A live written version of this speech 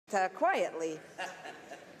quietly.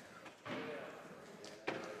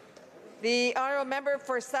 The honourable member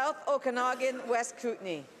for South Okanagan, West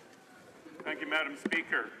Kootenay. Thank you, Madam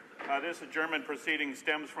Speaker. This adjournment proceeding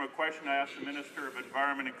stems from a question I asked the Minister of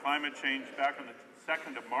Environment and Climate Change back on the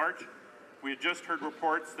 2nd of March. We had just heard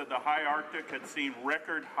reports that the high Arctic had seen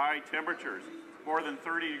record high temperatures, more than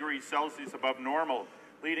 30 degrees Celsius above normal,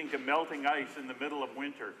 leading to melting ice in the middle of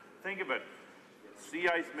winter. Think of it, sea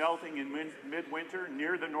ice melting in midwinter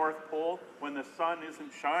near the North Pole when the sun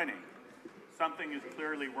isn't shining. Something is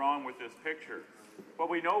clearly wrong with this picture. But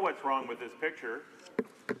we know what's wrong with this picture.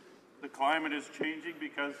 The climate is changing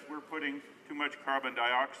because we're putting too much carbon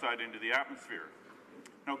dioxide into the atmosphere.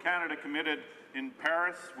 Now, Canada committed in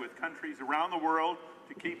Paris with countries around the world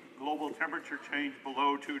to keep global temperature change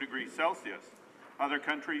below 2 degrees Celsius. Other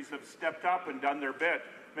countries have stepped up and done their bit.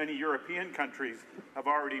 Many European countries have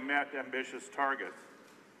already met ambitious targets.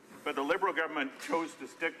 But the Liberal government chose to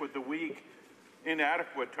stick with the weak,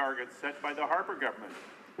 inadequate targets set by the Harper government.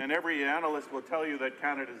 And every analyst will tell you that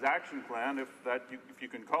Canada's action plan, if you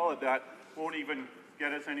can call it that, won't even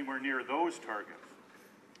get us anywhere near those targets.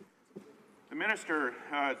 The minister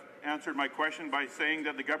answered my question by saying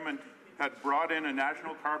that the government had brought in a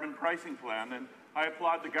national carbon pricing plan, and I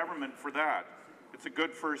applaud the government for that. It's a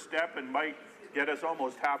good first step and might get us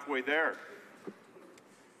almost halfway there.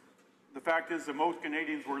 The fact is that most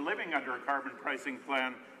Canadians were living under a carbon pricing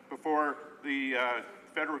plan before the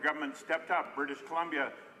federal government stepped up. British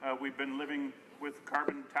Columbia, we've been living with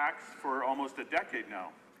carbon tax for almost a decade now.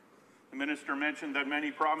 The minister mentioned that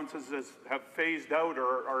many provinces have phased out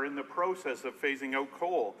or are in the process of phasing out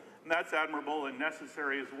coal, and that's admirable and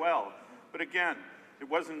necessary as well. But again, it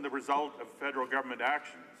wasn't the result of federal government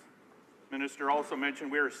actions. The minister also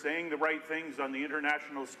mentioned we are saying the right things on the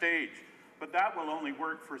international stage, but that will only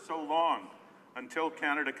work for so long until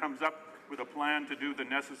Canada comes up with a plan to do the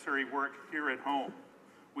necessary work here at home.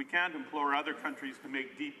 We can't implore other countries to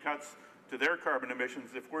make deep cuts to their carbon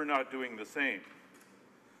emissions if we're not doing the same.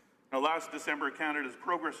 Now, last December, Canada's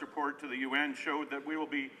progress report to the UN showed that we will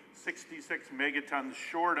be 66 megatons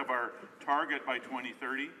short of our target by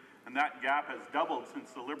 2030, and that gap has doubled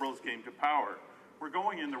since the Liberals came to power. We're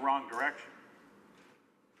going in the wrong direction.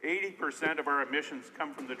 80% of our emissions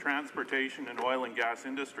come from the transportation and oil and gas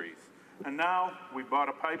industries. And now we bought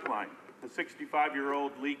a pipeline, a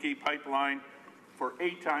 65-year-old leaky pipeline for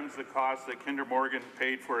 8 times the cost that Kinder Morgan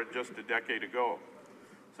paid for it just a decade ago.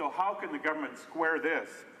 So how can the government square this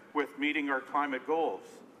with meeting our climate goals?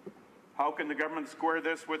 How can the government square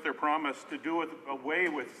this with their promise to do away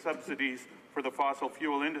with subsidies for the fossil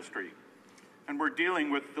fuel industry? And we're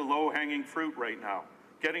dealing with the low-hanging fruit right now.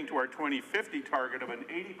 Getting to our 2050 target of an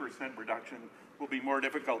 80% reduction will be more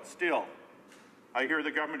difficult still. I hear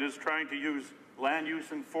the government is trying to use land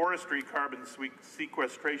use and forestry carbon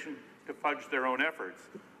sequestration to fudge their own efforts.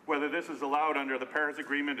 Whether this is allowed under the Paris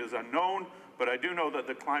Agreement is unknown, but I do know that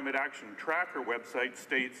the Climate Action Tracker website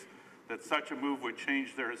states that such a move would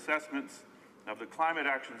change their assessments of the climate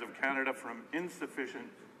actions of Canada from insufficient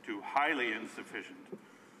to highly insufficient.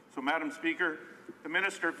 So, Madam Speaker, the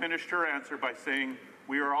minister finished her answer by saying,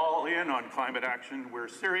 we are all in on climate action, we're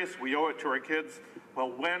serious, we owe it to our kids.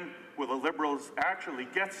 Well, when will the Liberals actually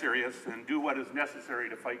get serious and do what is necessary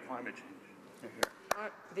to fight climate change?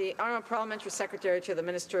 The Honourable Parliamentary Secretary to the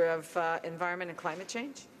Minister of Environment and Climate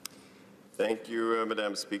Change. Thank you,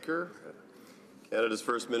 Madam Speaker. Canada's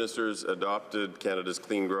First Ministers adopted Canada's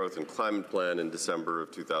Clean Growth and Climate Plan in December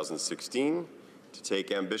of 2016 to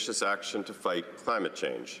take ambitious action to fight climate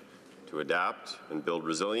change, to adapt and build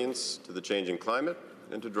resilience to the changing climate,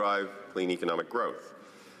 and to drive clean economic growth.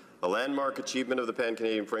 A landmark achievement of the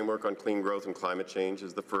Pan-Canadian Framework on Clean Growth and Climate Change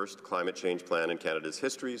is the first climate change plan in Canada's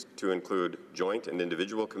history to include joint and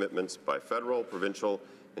individual commitments by federal, provincial,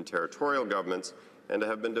 and territorial governments, and to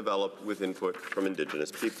have been developed with input from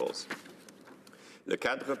Indigenous peoples. Le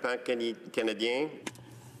cadre pan-canadien.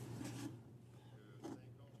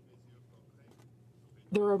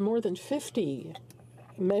 There are more than 50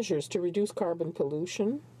 measures to reduce carbon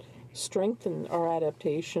pollution, strengthen our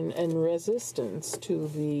adaptation and resistance to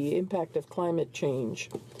the impact of climate change,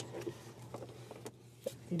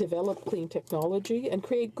 develop clean technology, and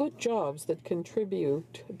create good jobs that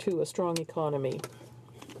contribute to a strong economy.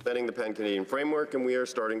 Implementing the Pan-Canadian Framework, and we are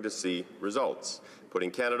starting to see results, putting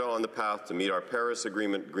Canada on the path to meet our Paris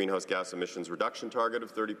Agreement greenhouse gas emissions reduction target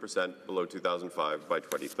of 30% below 2005 by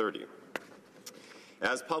 2030.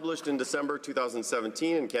 As published in December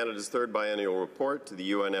 2017 in Canada's third biennial report to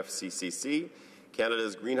the UNFCCC,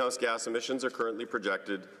 Canada's greenhouse gas emissions are currently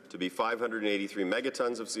projected to be 583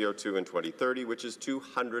 megatons of CO2 in 2030, which is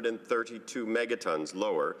 232 megatons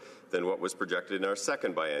lower than what was projected in our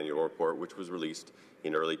second biannual report, which was released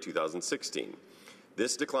in early 2016.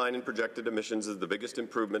 This decline in projected emissions is the biggest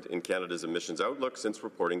improvement in Canada's emissions outlook since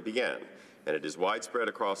reporting began, and it is widespread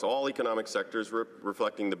across all economic sectors,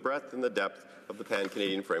 reflecting the breadth and the depth of the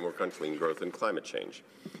Pan-Canadian Framework on Clean Growth and Climate Change.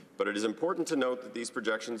 But it is important to note that these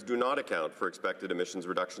projections do not account for expected emissions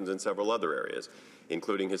reductions in several other areas,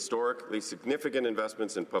 including historically significant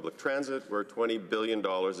investments in public transit, where $20 billion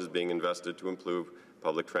is being invested to improve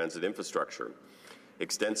public transit infrastructure.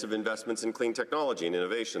 Extensive investments in clean technology and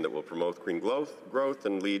innovation that will promote green growth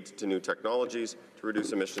and lead to new technologies to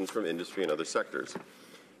reduce emissions from industry and other sectors.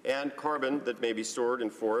 And carbon that may be stored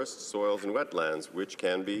in forests, soils, and wetlands, which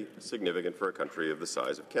can be significant for a country of the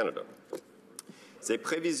size of Canada. Ces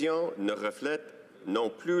prévisions ne reflètent non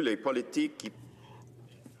plus les politiques qui...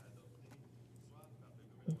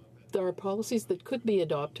 There are policies that could be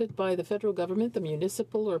adopted by the federal government, the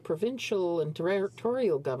municipal or provincial and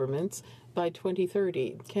territorial governments by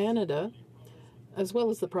 2030. Canada, as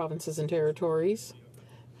well as the provinces and territories,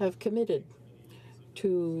 have committed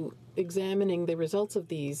to examining the results of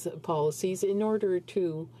these policies in order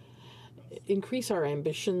to increase our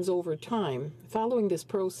ambitions over time. Following this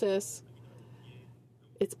process,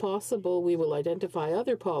 it's possible we will identify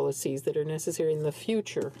other policies that are necessary in the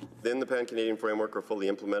future. Within the Pan-Canadian Framework are fully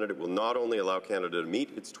implemented, it will not only allow Canada to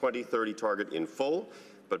meet its 2030 target in full,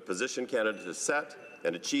 but position Canada to set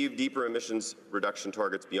and achieve deeper emissions reduction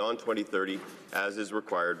targets beyond 2030, as is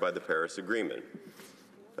required by the Paris Agreement.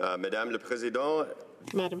 Madame le Président,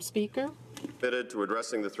 Madam Speaker, committed to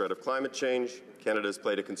addressing the threat of climate change. Canada has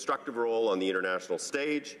played a constructive role on the international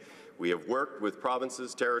stage. We have worked with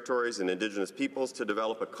provinces, territories, and Indigenous peoples to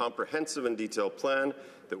develop a comprehensive and detailed plan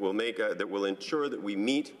that will ensure that we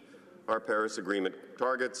meet our Paris Agreement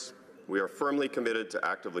targets. We are firmly committed to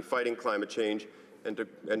actively fighting climate change and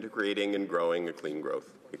to creating and growing a clean growth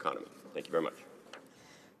economy. Thank you very much.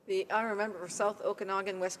 The honourable member for South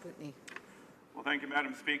Okanagan, West Kootenay. Well, thank you,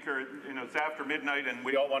 Madam Speaker. It's after midnight and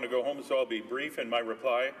we all want to go home, so I'll be brief in my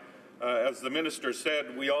reply. As the Minister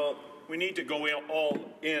said, we need to go all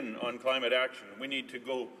in on climate action. We need to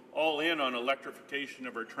go all in on electrification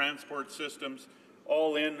of our transport systems,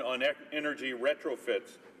 all in on energy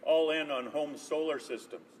retrofits, all in on home solar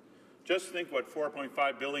systems. Just think what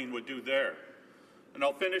 $4.5 billion would do there. And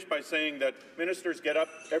I'll finish by saying that ministers get up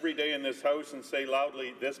every day in this House and say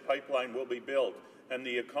loudly, this pipeline will be built, and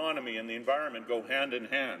the economy and the environment go hand in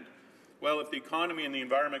hand. Well, if the economy and the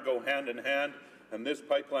environment go hand in hand, and this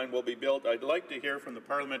pipeline will be built, I'd like to hear from the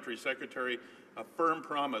Parliamentary Secretary a firm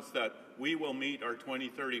promise that we will meet our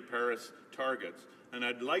 2030 Paris targets. And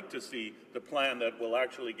I'd like to see the plan that will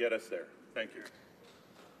actually get us there. Thank you.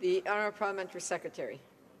 The Honourable Parliamentary Secretary.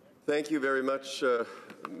 Thank you very much,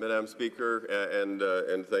 Madam Speaker,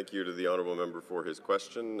 and thank you to the honourable member for his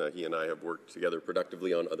question. He and I have worked together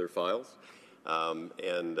productively on other files,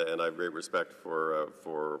 and I have great respect for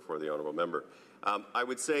the honourable member. I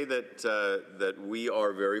would say that we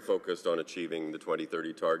are very focused on achieving the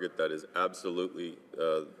 2030 target. That is absolutely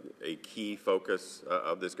a key focus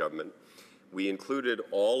of this government. We included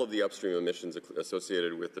all of the upstream emissions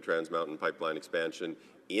associated with the Trans Mountain Pipeline expansion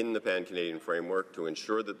in the Pan-Canadian Framework to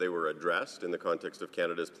ensure that they were addressed in the context of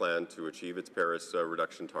Canada's plan to achieve its Paris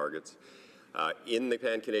reduction targets. In the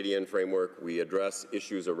Pan-Canadian Framework, we address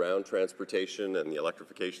issues around transportation and the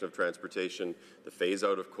electrification of transportation, the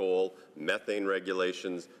phase-out of coal, methane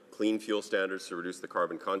regulations, clean fuel standards to reduce the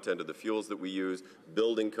carbon content of the fuels that we use,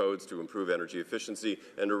 building codes to improve energy efficiency,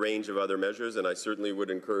 and a range of other measures. And I certainly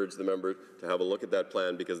would encourage the member to have a look at that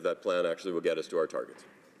plan, because that plan actually will get us to our targets.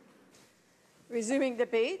 Resuming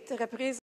debate, reprise